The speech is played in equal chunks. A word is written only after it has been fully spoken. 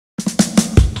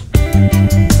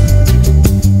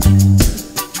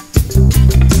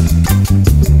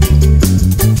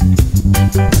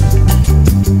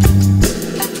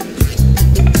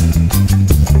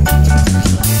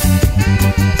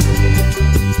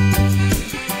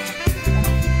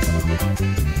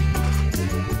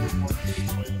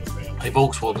Hey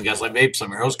folks, welcome to Gaslight Vapes.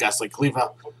 I'm your host, Gaslight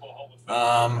Khalifa.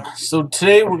 So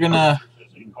today we're gonna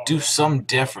do something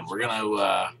different. We're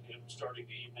gonna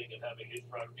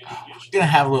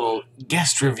have a little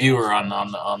guest reviewer on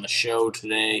the show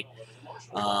today.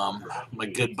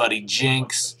 My good buddy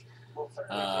Jinx.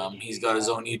 He's got his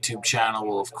own YouTube channel.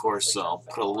 Well, of course, I'll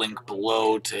put a link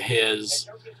below to his.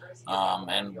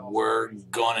 And we're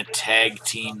going to tag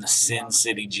team the Sin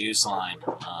City juice line.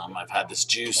 I've had this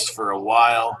juice for a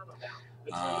while.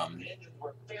 I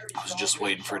was just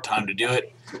waiting for a time to do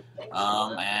it.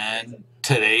 And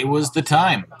today was the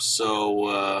time.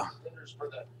 So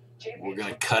we're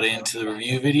going to cut into the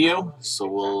review video. So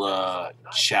we'll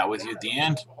chat with you at the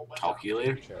end. Talk to you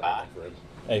later. Bye.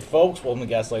 Hey folks, welcome to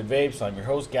Gaslight Vapes. I'm your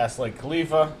host, Gaslight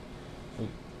Khalifa.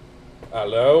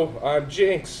 Hello, I'm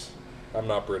Jinx. I'm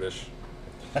not British.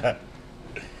 So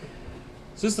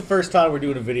this is the first time we're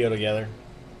doing a video together.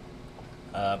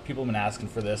 People have been asking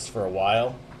for this for a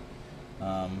while.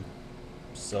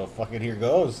 So fuck it, here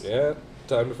goes. Yeah,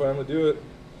 time to finally do it.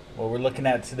 What we're looking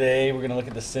at today, we're going to look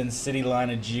at the Sin City line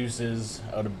of juices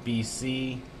out of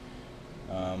BC.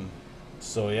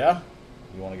 So yeah,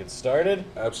 you want to get started?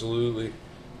 Absolutely.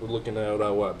 We're looking at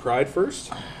what, Pride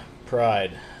first?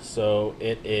 Pride. So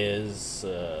it is,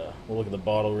 we'll look at the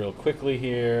bottle real quickly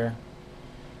here.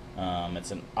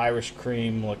 It's an Irish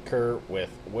cream liqueur with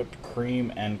whipped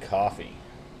cream and coffee.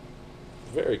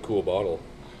 Very cool bottle.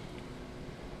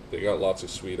 They got lots of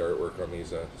sweet artwork on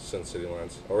these Sin City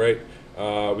lines. All right,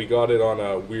 we got it on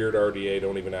a weird RDA.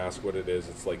 Don't even ask what it is.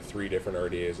 It's like 3 different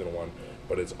RDAs in one,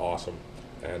 but it's awesome.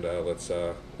 And let's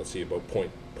see, about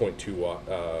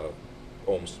 0.2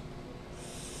 ohms.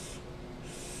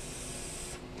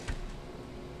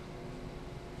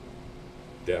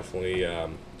 Definitely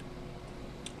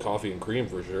coffee and cream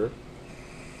for sure.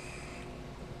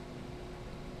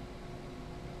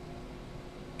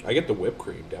 I get the whipped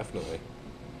cream, definitely.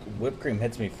 Whipped cream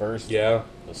hits me first. Yeah.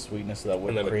 The sweetness of that whipped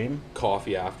And then cream.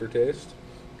 Coffee aftertaste.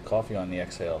 Coffee on the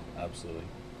exhale, absolutely.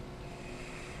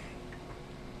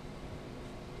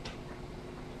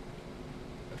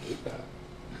 I hate that.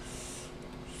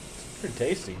 Pretty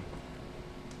tasty.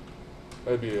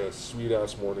 That'd be a sweet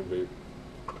ass morning vape.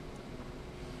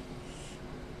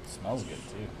 Smells good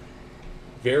too.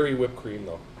 Very whipped cream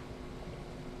though.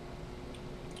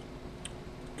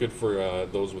 Good for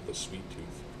those with a sweet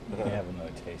tooth. I have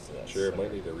another taste of that. Sure, it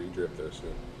might need a re-drip there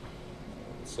soon.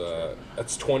 It's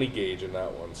that's 20 gauge in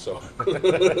that one, so.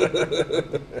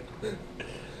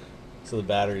 So the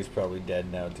battery's probably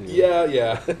dead now too.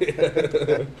 Yeah.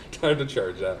 Time to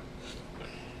charge that.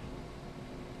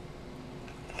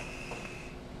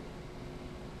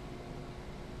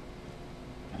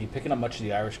 Are you picking up much of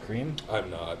the Irish cream?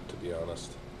 I'm not, to be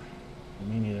honest.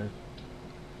 Me neither.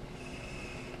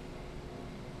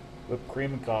 Whipped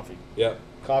cream and coffee. Yeah.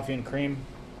 Coffee and cream.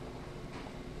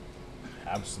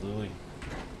 Absolutely.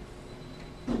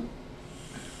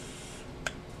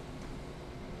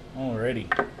 Alrighty.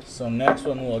 So next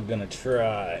one we're gonna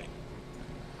try.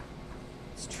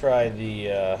 Let's try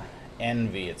the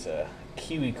Envy. It's a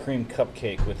kiwi cream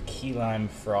cupcake with key lime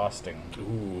frosting.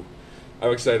 Ooh.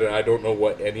 I'm excited. I don't know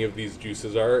what any of these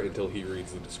juices are until he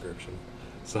reads the description.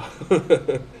 So.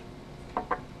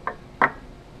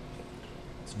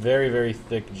 It's very, very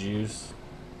thick juice.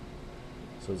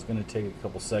 So it's going to take a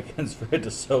couple seconds for it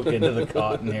to soak into the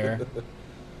cotton here.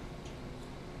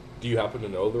 Do you happen to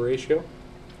know the ratio?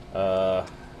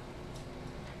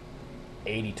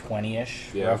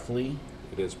 80-20-ish, Yeah. roughly.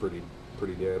 It is pretty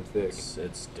damn thick.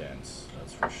 It's dense,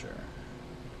 that's for sure.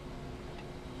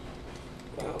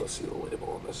 Let's see the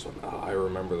label on this one. I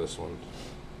remember this one.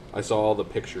 I saw all the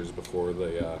pictures before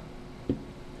the,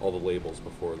 all the labels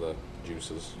before the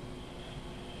juices.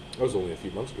 That was only a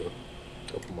few months ago.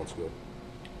 A couple months ago.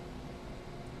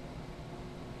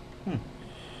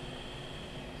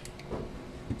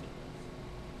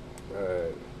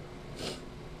 Right.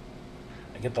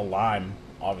 I get the lime,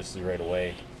 obviously, right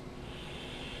away.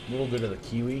 A little bit of the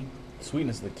kiwi.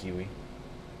 Sweetness of the kiwi.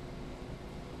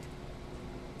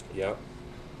 Yeah.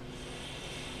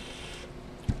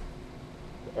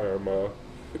 I'm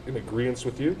in agreement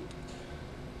with you.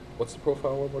 What's the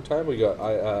profile one more time? We got.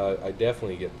 I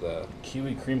definitely get the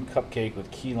Kiwi cream cupcake with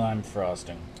key lime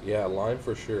frosting. Yeah, lime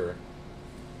for sure.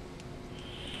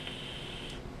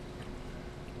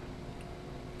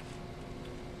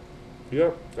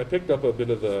 Yeah, I picked up a bit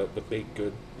of the baked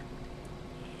good.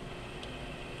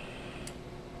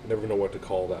 Never know what to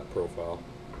call that profile.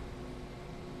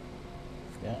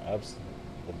 Yeah, absolutely.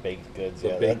 The baked goods. The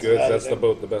Yeah, baked goods. That's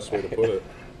about the best way to put it.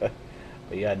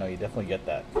 But yeah, no, you definitely get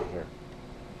that for sure.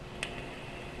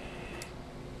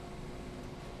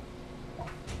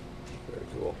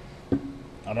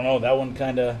 I don't know. That one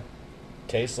kind of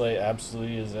tastes like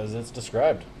absolutely as it's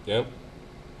described. Yeah.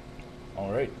 All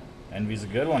right. Envy's a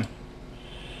good one.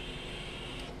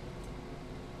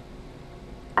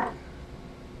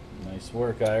 Nice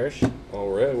work, Irish. All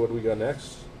right, what do we got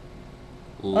next?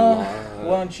 Why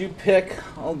don't you pick?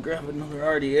 I'll grab another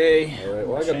RDA. All right,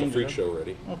 well, I got the Change freak it up. show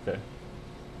ready. Okay.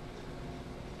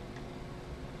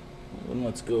 Then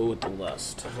let's go with the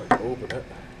Lust. I'm like, open it.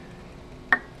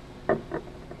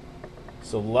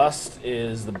 So Lust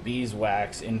is the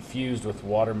beeswax infused with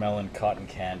watermelon cotton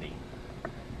candy.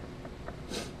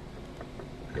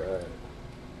 Right.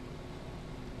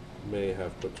 May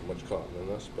have put too much cotton in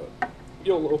this, but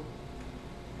YOLO.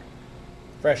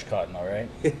 Fresh cotton, all right?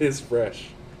 It is fresh.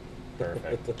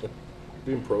 Perfect.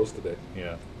 Being pros today.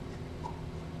 Yeah.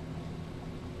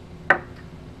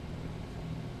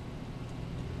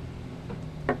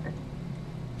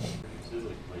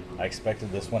 I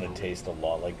expected this one to taste a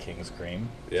lot like King's Cream.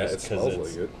 Yeah, just it smells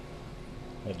like it.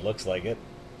 It looks like it.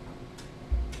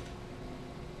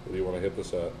 What do you want to hit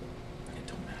this at? It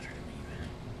don't matter to me, man.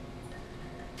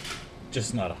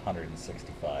 Just not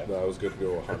 165. No, I was good to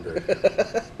go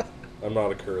 100. I'm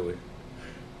not a curly.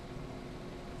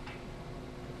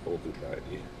 We'll do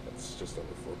 90. That's just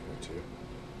under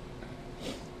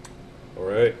 4.2.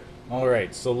 Alright.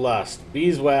 Alright, so Lust.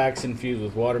 Beeswax infused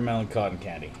with watermelon cotton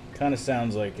candy. Kind of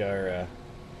sounds like our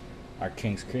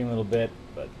King's Cream a little bit,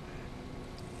 but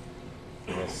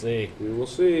we'll see. We will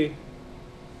see.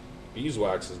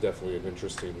 Beeswax is definitely an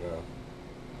interesting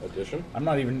addition.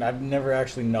 I've never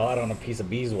actually gnawed on a piece of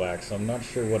beeswax, so I'm not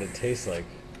sure what it tastes like.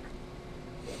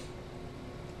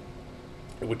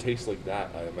 It would taste like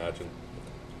that, I imagine.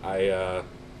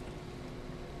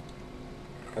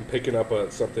 I'm picking up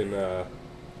something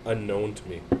unknown to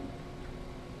me.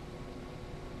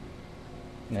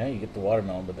 Yeah, you get the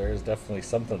watermelon, but there is definitely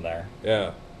something there.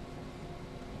 Yeah.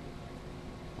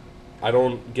 I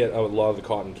don't get a lot of the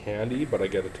cotton candy, but I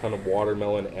get a ton of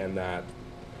watermelon and that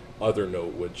other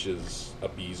note, which is a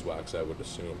beeswax, I would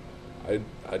assume.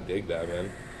 I dig that,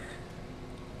 man.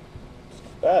 It's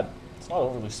not bad. It's not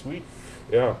overly sweet.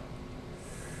 Yeah.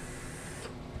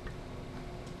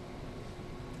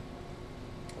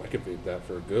 I could vape that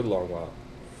for a good long while.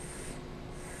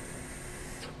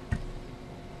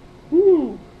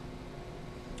 Woo!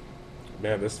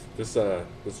 Man, this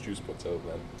juice puts out,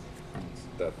 man.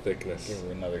 That thickness. Give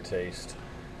it another taste.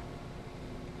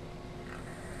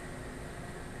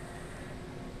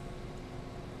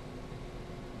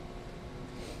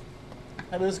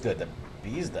 That is good.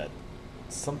 That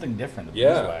something different. The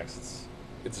Yeah. beeswax.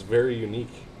 It's very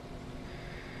unique.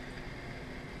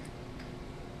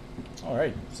 All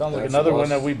right. Sounds like That's another a one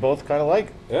plus. that we both kind of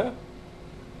like. Yeah.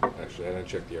 Actually, I didn't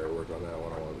check the artwork on that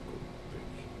one. I wanted to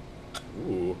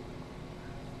go. Ooh.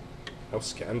 How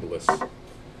scandalous.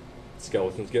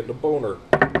 Skeleton's getting a boner.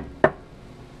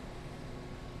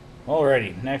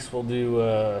 Alrighty. Next, we'll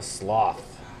do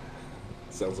Sloth.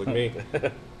 Sounds like me.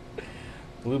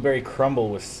 Blueberry crumble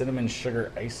with cinnamon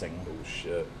sugar icing. Oh,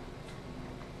 shit.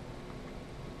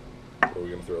 What are we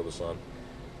going to throw this on?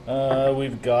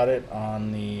 We've got it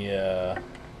on the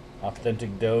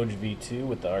Authentic Doge V2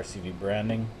 with the RCV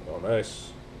branding. Oh,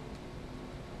 nice.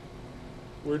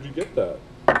 Where'd you get that?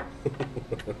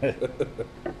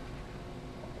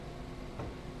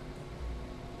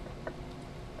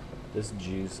 This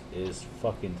juice is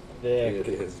fucking thick. It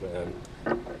is, man.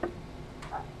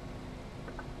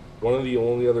 One of the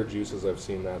only other juices I've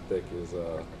seen that thick is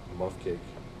muff cake.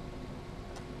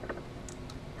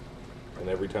 And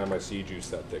every time I see juice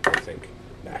that thick, I think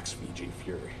Max VG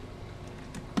Fury.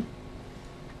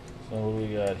 So what do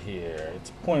we got here?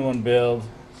 It's a 0.1 build,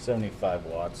 75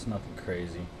 watts, nothing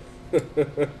crazy.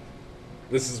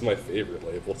 This is my favorite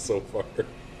label so far.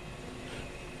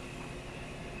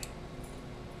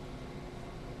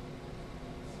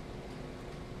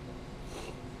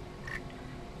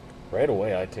 Right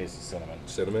away, I taste the cinnamon.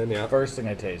 Cinnamon, yeah. First thing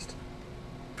I taste.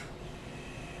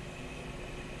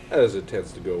 As it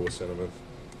tends to go with cinnamon.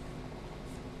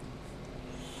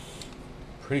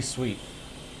 Pretty sweet.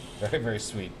 Very, very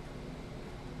sweet.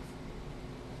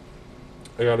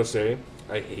 I gotta say,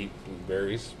 I hate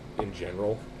blueberries in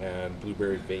general, and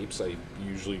blueberry vapes I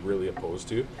usually really opposed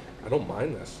to. I don't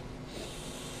mind this.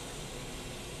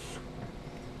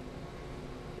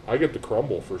 I get the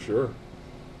crumble for sure.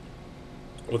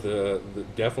 With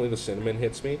definitely the cinnamon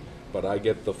hits me, but I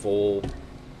get the full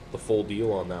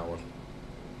deal on that one.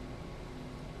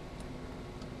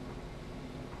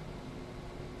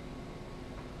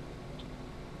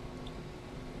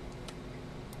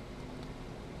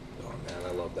 Oh man,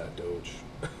 I love that Doge.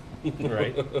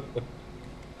 Right.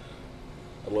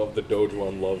 I love the Doge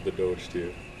one, love the Doge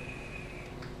too.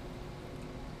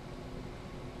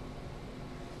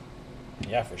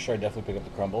 Yeah, for sure. Definitely pick up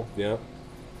the crumble. Yeah.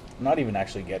 I'm not even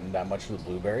actually getting that much of the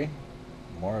blueberry.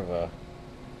 More of a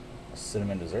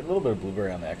cinnamon dessert. A little bit of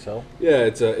blueberry on the XL. Yeah,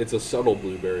 it's a subtle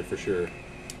blueberry for sure.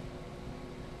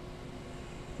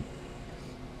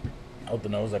 Out the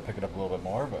nose, I pick it up a little bit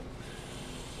more, but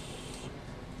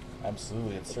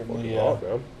absolutely, it's certainly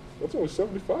Man. That's only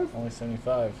 75. only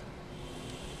 75.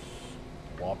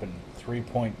 Whopping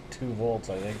 3.2 volts,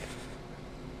 I think.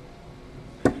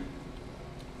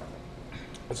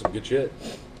 That's some good shit.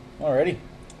 Alrighty.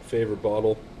 Favorite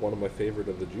bottle, one of my favorite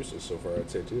of the juices so far, I'd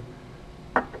say too.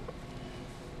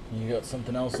 You got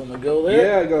something else on the go there?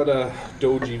 Yeah, I got a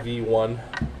Doji V1.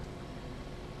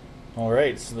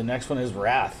 Alright, so the next one is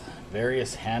Wrath.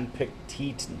 Various hand-picked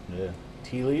tea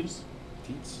leaves,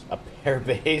 Teats. a pear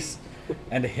base,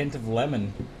 and a hint of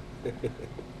lemon.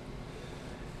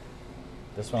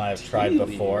 This one I've tried Tea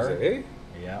before. leaves, eh?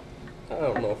 Yeah. I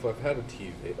don't know if I've had a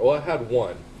tea leaf. Oh, I had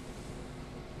one,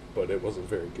 but it wasn't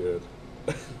very good.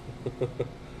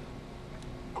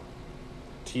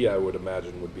 Tea, I would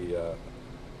imagine, would be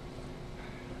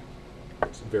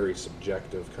it's very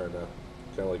subjective, kind of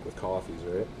like with coffees,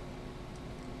 right?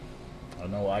 I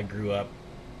know I grew up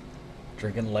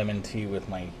drinking lemon tea with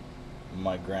my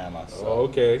grandma. So. Oh,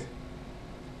 okay.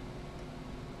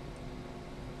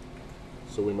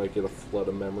 So we might get a flood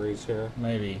of memories here.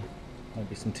 Maybe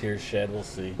some tears shed. We'll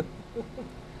see.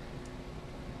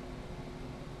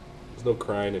 There's no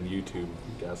crying in YouTube,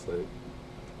 Gaslight.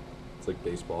 It's like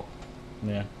baseball.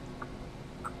 Yeah.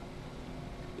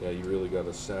 Yeah, you really got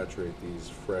to saturate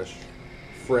these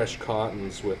fresh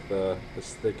cottons with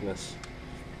this thickness.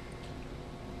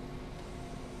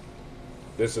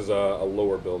 This is a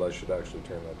lower build. I should actually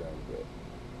turn that down a bit.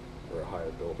 Or a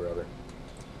higher build, rather.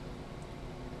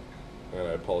 And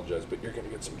I apologize, but you're going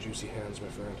to get some juicy hands, my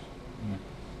friend.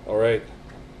 All right.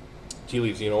 Tea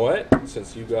leaves, you know what?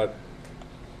 Since you got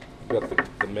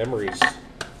the memories,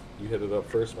 you hit it up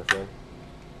first, my friend.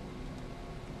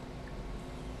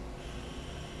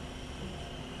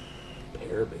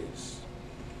 Pear base.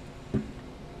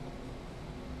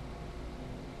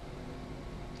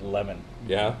 Lemon.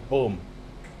 Yeah? Boom.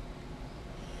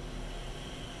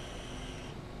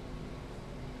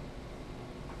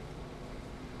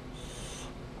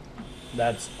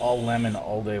 That's all lemon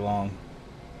all day long.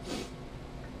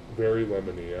 Very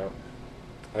lemony, yeah.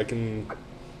 I can...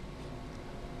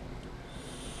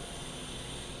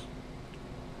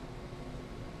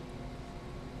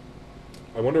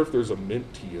 I wonder if there's a mint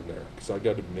tea in there, because I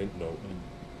got a mint note.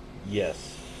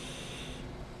 Yes.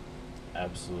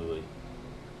 Absolutely.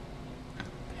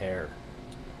 Pear.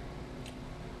 I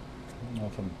don't know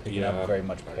if I'm picking up very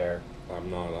much pear. I'm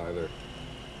not either.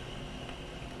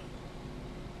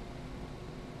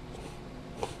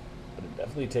 But it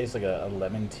definitely tastes like a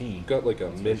lemon tea. Got like a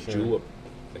That's for mint sure. julep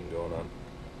thing going on.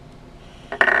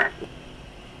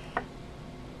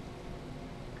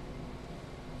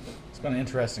 It's got an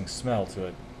interesting smell to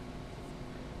it.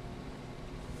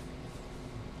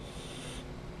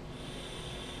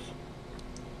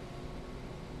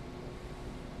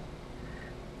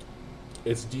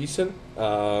 It's decent.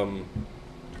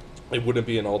 It wouldn't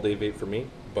be an all-day vape for me,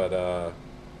 but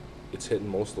it's hitting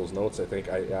most of those notes. I think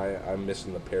I'm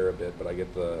missing the pear a bit, but I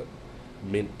get the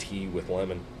mint tea with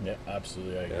lemon. Yeah,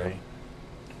 absolutely, I Yeah. agree.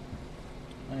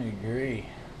 I agree.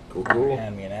 Cool.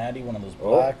 Hand me an Addy, one of those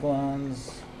black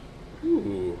ones.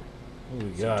 Ooh. What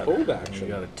we Some got? Tobe action. We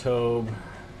got a Tobe.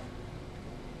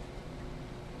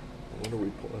 What are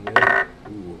we pulling in?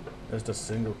 Ooh. Just a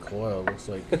single coil. Looks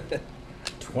like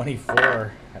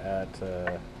 24 at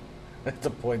it's a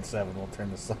 0.7. We'll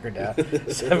turn the sucker down.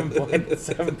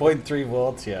 7.3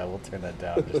 volts. Yeah, we'll turn that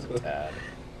down just a tad.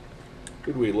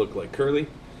 Who do we look like? Curly?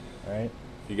 Right?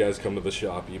 If you guys come to the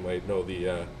shop, you might know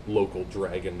the local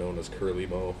dragon known as Curly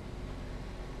Mo.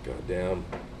 Goddamn.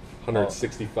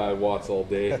 165 watts all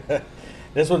day.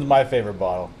 This one's my favorite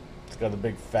bottle. It's got the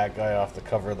big fat guy off the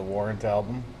cover of the Warrant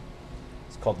album.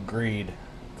 It's called Greed.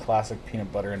 Classic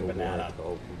peanut butter and banana.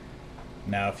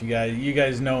 Now, if you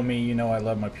guys know me, you know I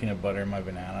love my peanut butter and my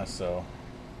banana, so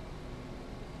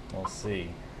we'll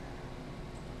see.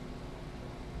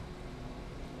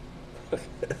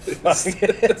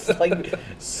 It's like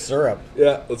syrup.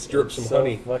 Yeah, let's drip It's some so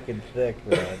honey. fucking thick,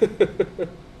 man.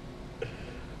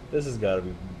 This has got to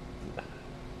be.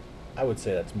 I would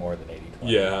say that's more than 80/20.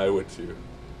 Yeah, I would too.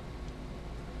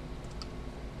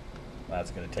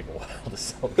 That's gonna take a while to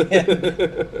soak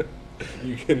in.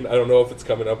 You can, I don't know if it's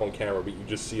coming up on camera, but you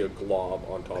just see a glob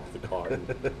on top of the cotton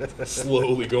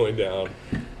slowly going down.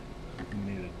 You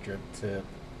need a drip tip.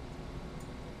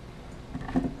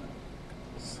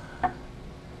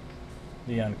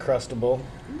 The Uncrustable.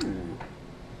 Ooh.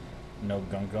 No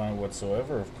gunk on it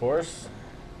whatsoever, of course.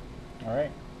 All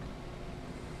right.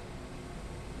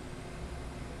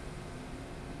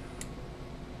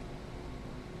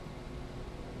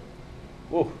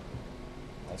 Ooh,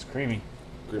 that's creamy.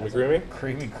 Creamy?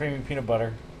 Creamy peanut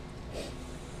butter.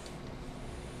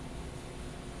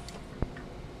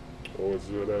 Oh, it's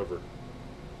whatever.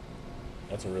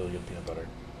 That's a really good peanut butter.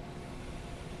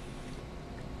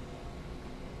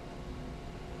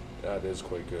 That is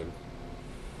quite good.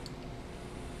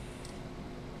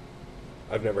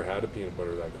 I've never had a peanut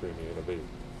butter that creamy in a vape.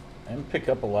 And pick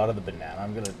up a lot of the banana.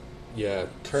 I'm gonna Yeah.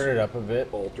 turn it up a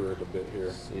bit. Alter it a bit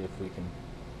here. See if we can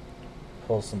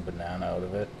pull some banana out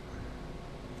of it.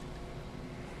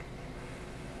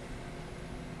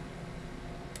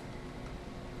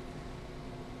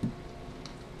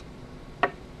 I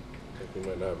think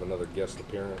we might have another guest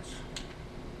appearance.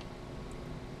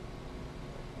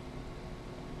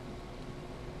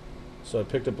 So I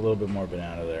picked up a little bit more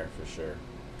banana there for sure.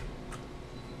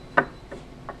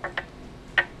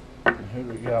 And who do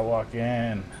we got walk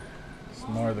in?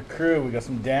 Some more of the crew. We got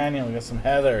some Daniel. We got some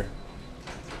Heather.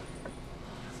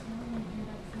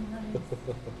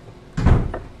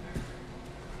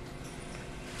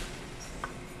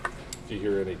 If you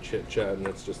hear any chit chatting,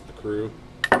 it's just the crew.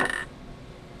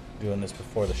 Doing this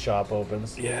before the shop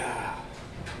opens. Yeah.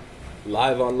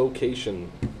 Live on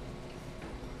location.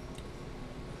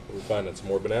 We finding some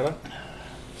more banana.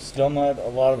 Still not a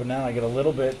lot of banana. I get a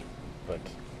little bit, but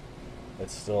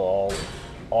it's still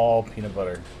all peanut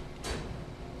butter.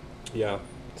 Yeah.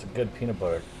 It's a good peanut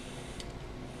butter.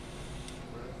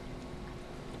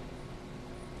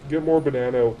 Get more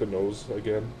banana out the nose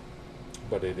again,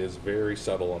 but it is very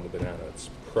subtle on the banana. It's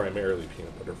primarily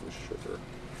peanut butter for sure.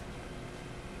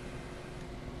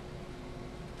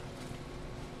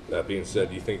 That being said,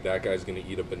 do you think that guy's gonna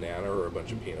eat a banana or a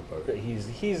bunch of peanut butter?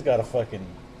 He's got a fucking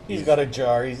he's got a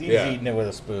jar. He's Yeah. eating it with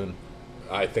a spoon.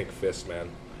 I think fist, man.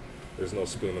 There's no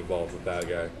spoon involved with that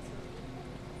guy.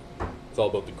 It's all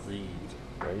about the greed,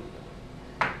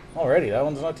 right? Alrighty, that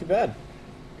one's not too bad.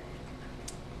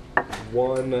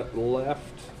 One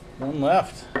left. One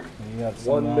left. You got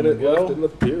some 1 on the minute go. left in the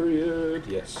period.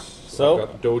 Yes. So- I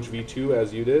got Doge V2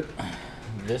 as you did.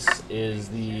 This is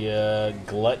the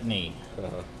Gluttony.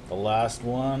 The last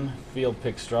one, field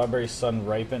pick strawberry, sun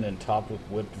ripened and topped with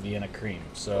whipped Vienna cream.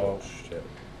 So Oh shit.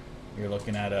 you're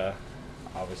looking at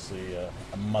obviously a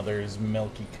mother's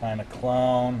milky kind of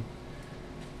clone.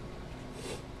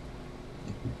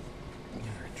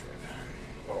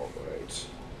 All right.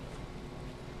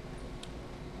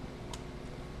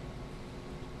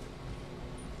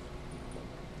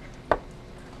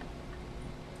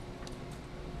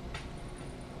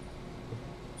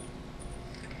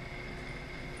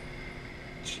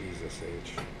 Jesus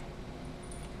H.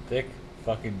 Thick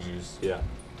fucking juice. Yeah.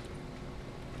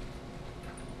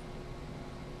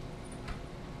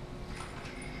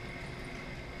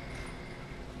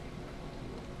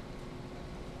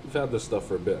 You've had this stuff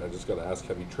for a bit. I just gotta ask,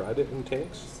 have you tried it in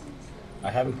tanks? I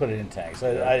haven't put it in tanks.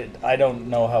 Yeah. I don't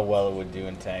know how well it would do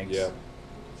in tanks. Yeah.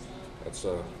 That's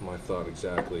my thought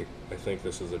exactly. I think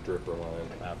this is a dripper line.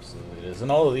 Absolutely it is.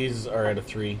 And all of these are at a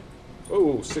 3.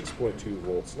 Oh, 6.2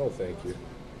 volts. No, thank you.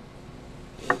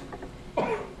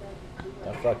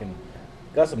 That fucking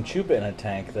got some chupa in a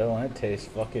tank though, and it tastes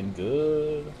fucking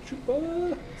good.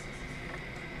 Chupa.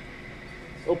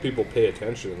 Oh, people pay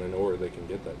attention and they know where they can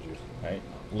get that juice. Right,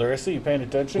 Larissa, you paying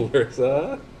attention?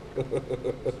 Larissa.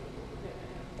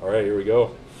 All right, here we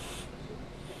go.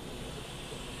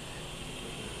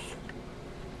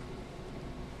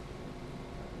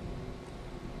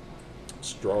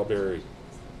 Strawberry.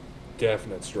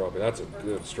 Definite strawberry. That's a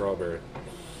good strawberry.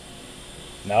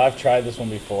 Now I've tried this one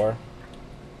before,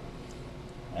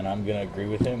 and I'm gonna agree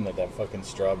with him that that fucking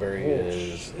strawberry Oh,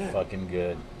 is shit. fucking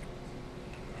good.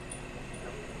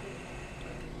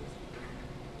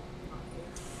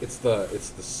 It's the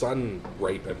sun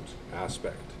ripened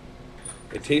aspect.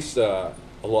 It tastes a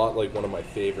lot like one of my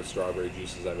favorite strawberry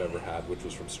juices I've ever had, which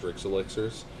was from Strix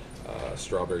Elixirs,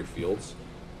 Strawberry Fields.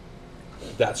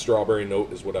 That strawberry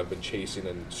note is what I've been chasing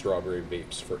in strawberry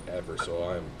vapes forever, so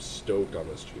I'm stoked on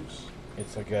this juice.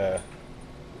 It's like a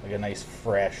nice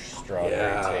fresh strawberry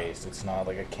Yeah. taste. It's not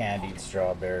like a candied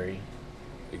strawberry.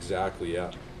 Exactly,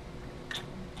 yeah.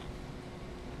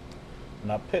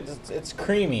 It's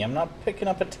creamy. I'm not picking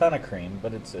up a ton of cream,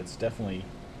 but it's definitely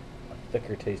a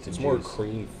thicker tasted It's juice. more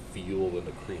cream feel than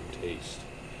a cream taste.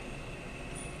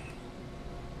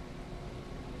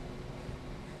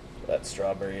 That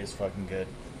strawberry is fucking good.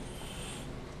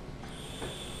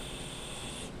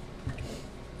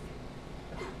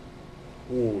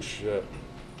 Oh shit!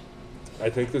 I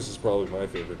think this is probably my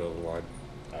favorite of the line.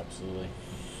 Absolutely.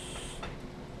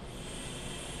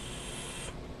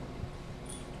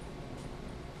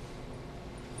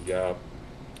 Yeah.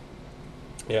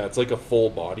 Yeah, it's like a full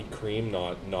body cream,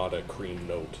 not a cream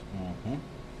note. Mm-hmm.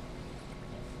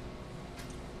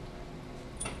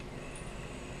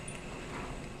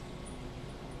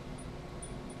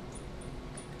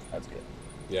 That's good.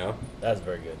 Yeah, That's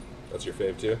very good. that's your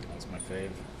fave too. That's my fave.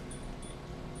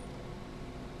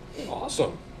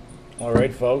 Awesome. All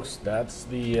right, folks. That's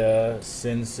the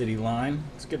Sin City line.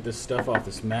 Let's get this stuff off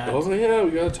this mat. Oh yeah,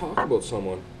 we gotta talk about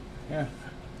someone. Yeah.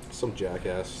 Some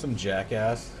jackass. Some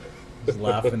jackass. Just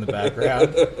laughing in the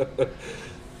background.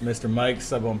 Mr. Mike,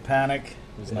 Subone Panic,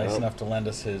 was nice Yeah. enough to lend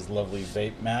us his lovely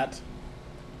vape mat.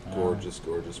 Gorgeous,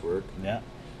 gorgeous work. Yeah.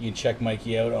 You can check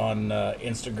Mikey out on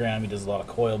Instagram. He does a lot of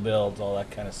coil builds, all that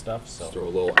kind of stuff. Just So. throw a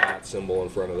little @ symbol in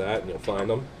front of that, and you'll find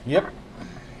them. Yep.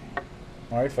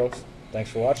 All right, folks. Thanks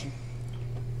for watching.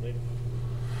 Later.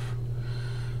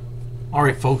 All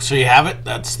right, folks, so you have it.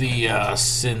 That's the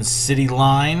Sin City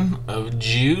line of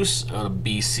juice out of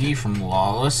BC from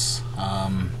Lawless.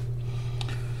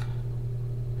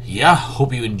 Yeah,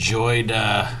 hope you enjoyed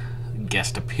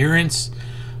guest appearance.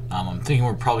 I'm thinking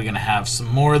we're probably going to have some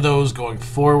more of those going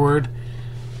forward.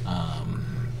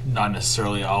 Not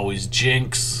necessarily always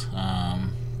Jinx.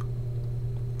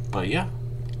 But yeah,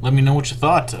 let me know what you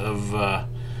thought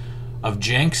of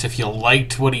Jinx. If you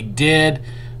liked what he did,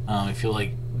 if you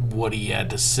like what he had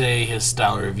to say, his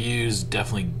style of reviews,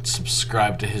 definitely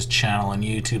subscribe to his channel on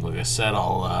YouTube. Like I said,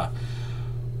 I'll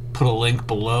put a link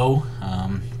below.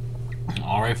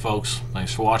 All right, folks.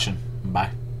 Thanks for watching.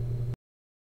 Bye.